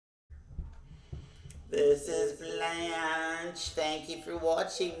This is Blanche. Thank you for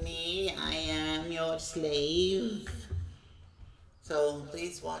watching me. I am your slave. So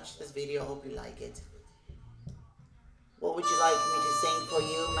please watch this video. I hope you like it. What would you like me to sing for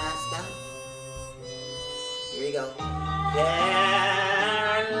you, Master? Here you go.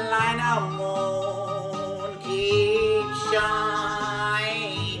 Carolina moon keep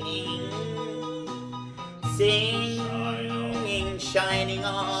shining, singing, shining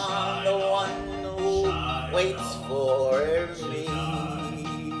on the one who waits for me.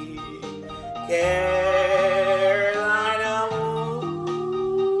 Carolina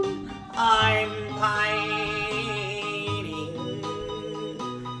moon, I'm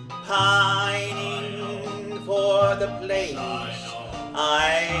pining for the place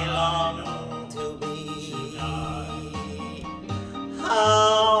I long to be.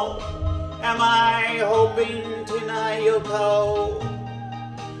 How am I hoping tonight you'll go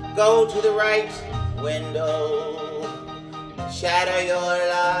to the right window, shatter your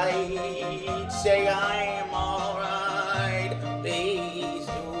light, say I'm alright, please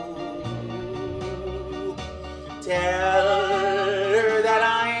do. Tell her that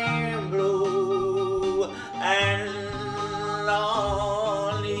I'm blue and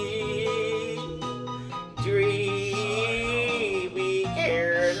lonely, dreamy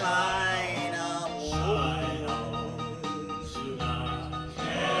Carolina moon,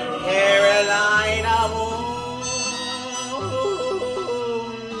 Carolina moon,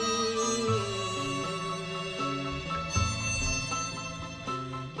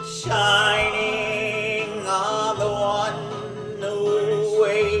 shining on the one who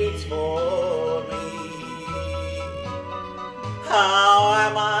waits for me. How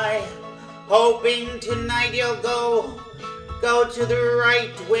am I hoping tonight you'll go to the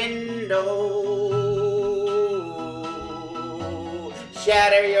right window,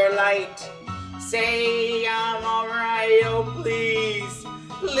 shatter your light, say I'm alright, oh please,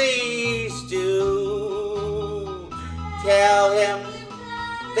 please do. Tell him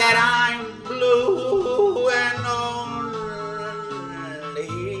that I'm blue and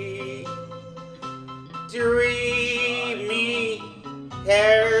lonely, dreamy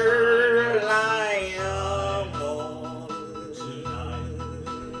Carolina moon,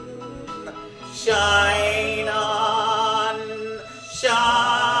 shine